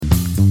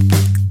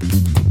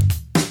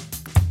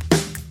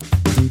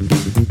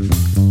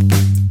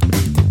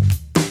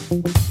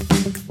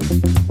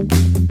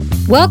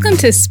Welcome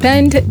to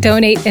Spend,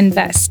 Donate,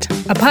 Invest,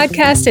 a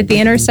podcast at the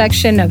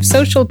intersection of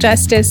social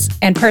justice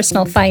and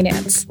personal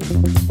finance.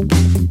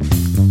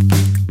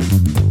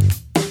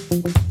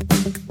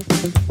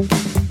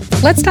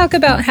 Let's talk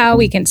about how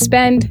we can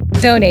spend,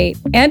 donate,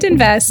 and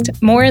invest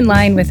more in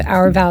line with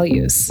our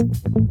values.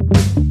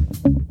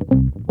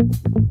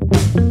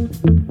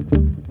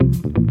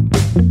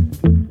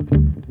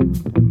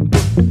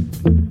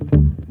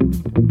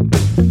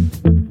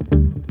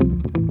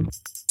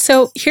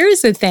 So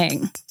here's the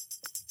thing.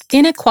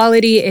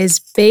 Inequality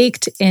is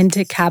baked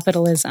into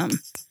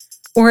capitalism,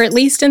 or at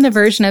least in the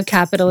version of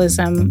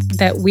capitalism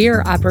that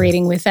we're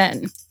operating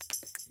within.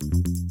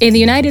 In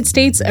the United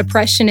States,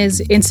 oppression is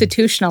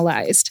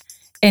institutionalized,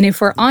 and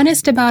if we're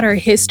honest about our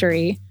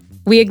history,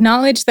 we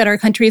acknowledge that our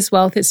country's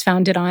wealth is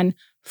founded on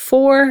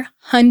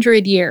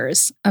 400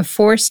 years of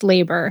forced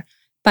labor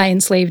by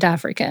enslaved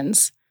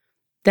Africans,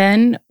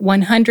 then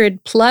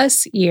 100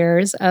 plus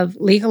years of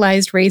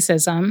legalized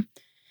racism,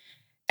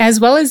 as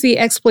well as the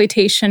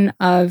exploitation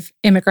of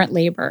immigrant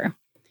labor.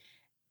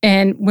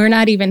 And we're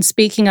not even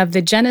speaking of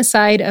the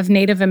genocide of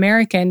Native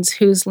Americans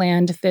whose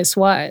land this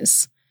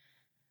was.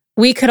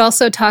 We could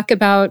also talk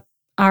about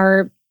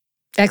our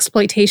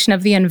exploitation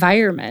of the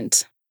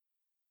environment.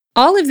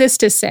 All of this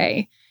to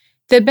say,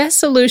 the best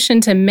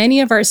solution to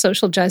many of our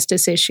social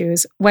justice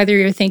issues, whether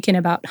you're thinking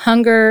about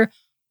hunger,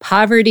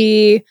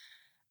 poverty,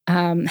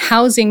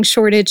 housing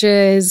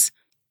shortages,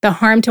 the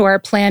harm to our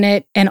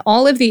planet, and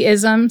all of the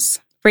isms,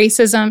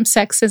 racism,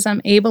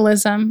 sexism,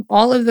 ableism,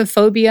 all of the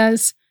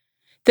phobias,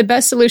 the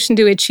best solution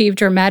to achieve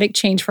dramatic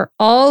change for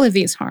all of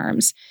these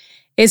harms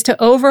is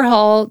to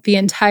overhaul the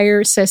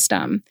entire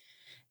system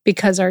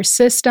because our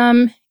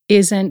system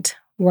isn't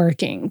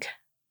working.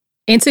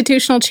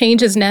 Institutional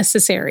change is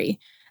necessary.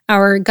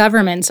 Our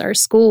governments, our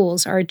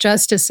schools, our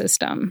justice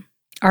system,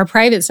 our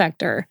private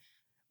sector,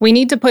 we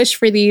need to push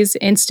for these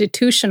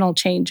institutional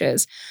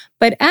changes.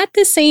 But at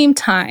the same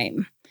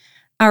time,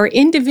 our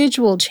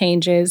individual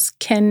changes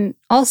can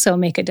also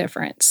make a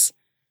difference.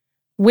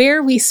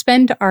 Where we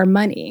spend our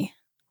money,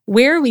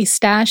 where we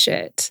stash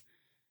it,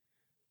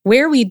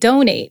 where we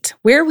donate,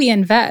 where we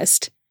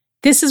invest,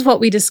 this is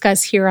what we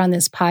discuss here on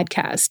this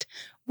podcast.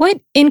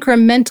 What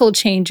incremental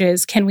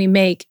changes can we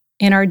make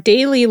in our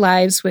daily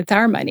lives with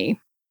our money?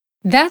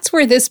 That's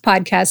where this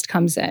podcast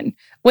comes in.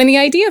 When the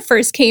idea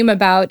first came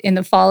about in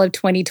the fall of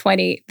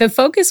 2020, the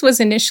focus was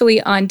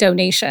initially on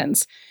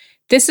donations.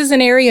 This is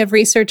an area of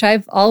research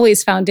I've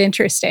always found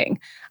interesting.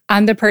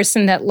 I'm the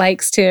person that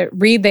likes to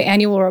read the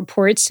annual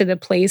reports to the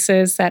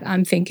places that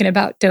I'm thinking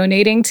about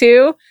donating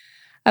to.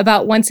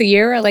 About once a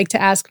year, I like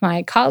to ask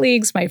my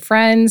colleagues, my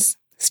friends,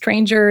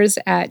 strangers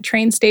at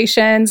train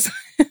stations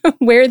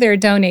where they're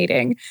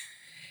donating.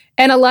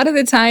 And a lot of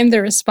the time,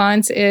 the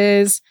response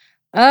is,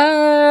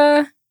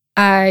 I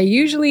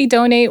usually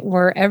donate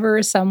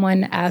wherever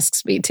someone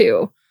asks me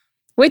to,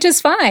 which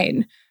is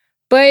fine.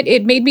 But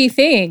it made me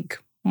think,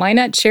 why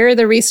not share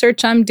the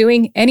research I'm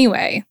doing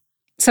anyway?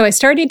 So I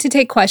started to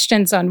take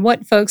questions on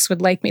what folks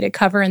would like me to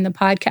cover in the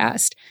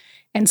podcast.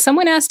 And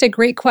someone asked a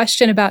great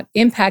question about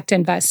impact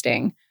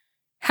investing,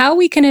 how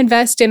we can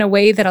invest in a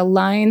way that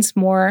aligns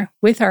more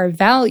with our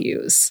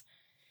values.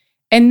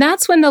 And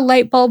that's when the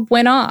light bulb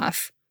went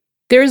off.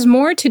 There's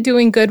more to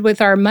doing good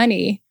with our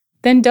money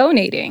than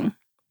donating.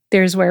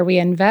 There's where we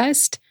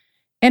invest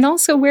and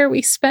also where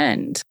we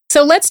spend.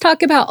 So let's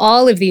talk about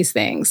all of these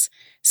things.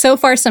 So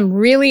far, some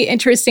really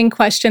interesting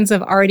questions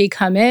have already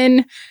come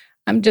in.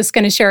 I'm just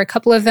going to share a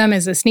couple of them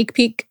as a sneak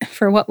peek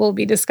for what we'll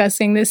be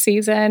discussing this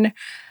season.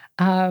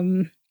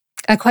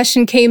 A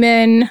question came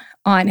in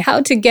on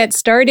how to get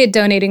started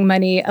donating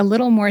money a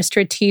little more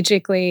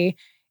strategically,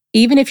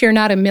 even if you're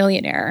not a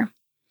millionaire.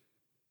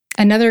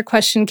 Another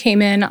question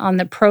came in on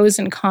the pros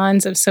and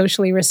cons of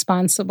socially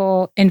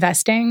responsible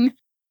investing.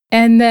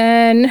 And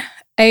then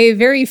a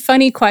very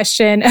funny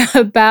question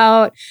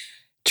about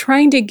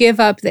trying to give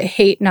up the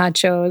hate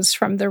nachos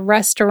from the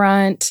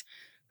restaurant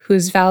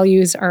whose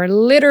values are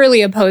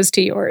literally opposed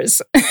to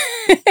yours.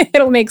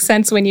 It'll make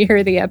sense when you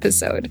hear the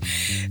episode.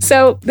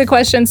 So the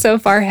questions so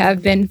far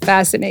have been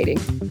fascinating.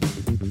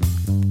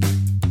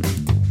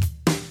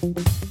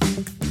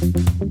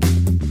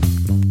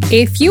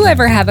 If you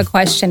ever have a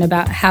question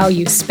about how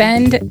you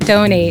spend,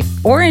 donate,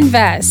 or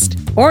invest,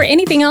 or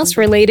anything else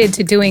related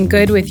to doing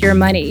good with your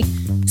money,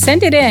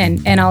 send it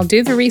in and I'll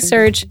do the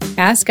research,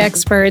 ask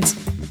experts,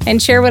 and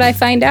share what I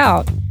find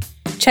out.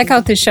 Check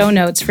out the show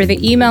notes for the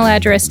email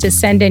address to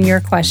send in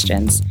your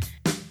questions.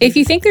 If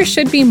you think there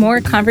should be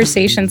more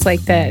conversations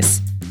like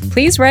this,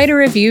 please write a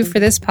review for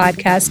this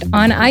podcast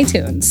on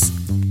iTunes.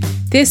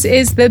 This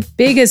is the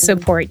biggest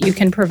support you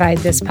can provide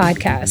this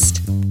podcast.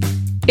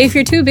 If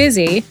you're too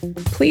busy,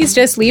 please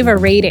just leave a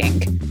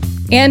rating.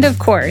 And of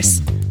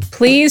course,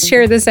 please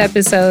share this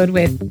episode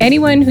with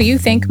anyone who you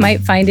think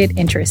might find it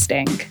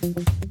interesting.